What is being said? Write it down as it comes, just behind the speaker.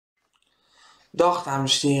Dag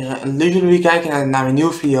dames en heren, leuk dat jullie kijken naar mijn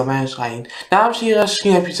nieuwe video op mijn Rijn. Dames en heren,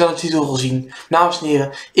 misschien heb je het al in de titel gezien. Dames en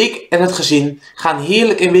heren, ik en het gezin gaan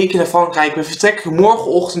heerlijk een weekje naar Frankrijk. We vertrekken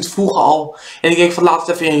morgenochtend vroeg al. En ik denk van laat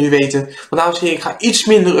het even aan jullie weten. Want dames en heren, ik ga iets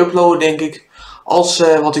minder uploaden denk ik als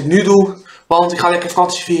wat ik nu doe. Want ik ga lekker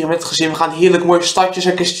vakantie vieren met het gezin. We gaan heerlijk mooie stadjes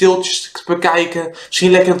en kasteeltjes bekijken.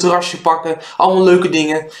 Misschien lekker een terrasje pakken. Allemaal leuke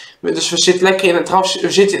dingen. Dus we zitten lekker in het, trouwens,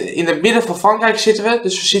 we zitten in het midden van Frankrijk zitten we.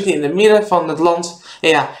 Dus we zitten in het midden van het land. En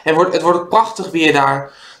ja, het wordt ook prachtig weer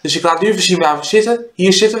daar. Dus ik laat nu even zien waar we zitten.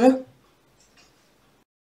 Hier zitten we.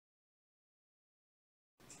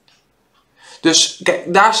 Dus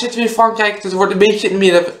kijk, daar zitten we in Frankrijk. Het wordt een beetje in het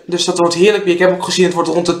midden. Dus dat wordt heerlijk weer. Ik heb ook gezien, het wordt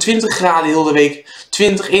rond de 20 graden heel de week.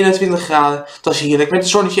 20, 21 graden. Dat is heerlijk. Met een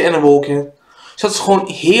zonnetje en een wolkje. Dus dat is gewoon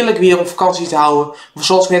heerlijk weer om vakantie te houden.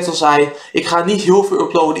 Zoals ik net al zei. Ik ga niet heel veel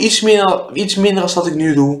uploaden. Iets minder dan dat ik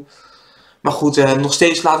nu doe. Maar goed, nog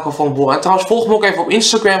steeds laat ik wel van boren. En trouwens, volg me ook even op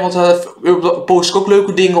Instagram. Want daar post ik ook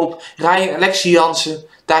leuke dingen op. Ryan Alexi Jansen.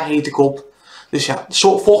 Daar heet ik op. Dus ja,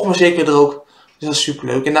 volg me zeker er ook. Dus dat is super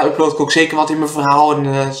leuk. En daar upload ik ook zeker wat in mijn verhaal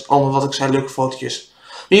en allemaal wat ik zei, leuke fotootjes.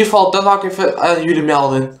 In ieder geval, dat wou ik even aan jullie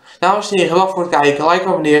melden. Dames en heren, bedankt voor het kijken, like,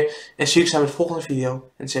 abonneer. En zie ik snel met de volgende video. En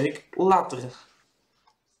dan zeg ik later.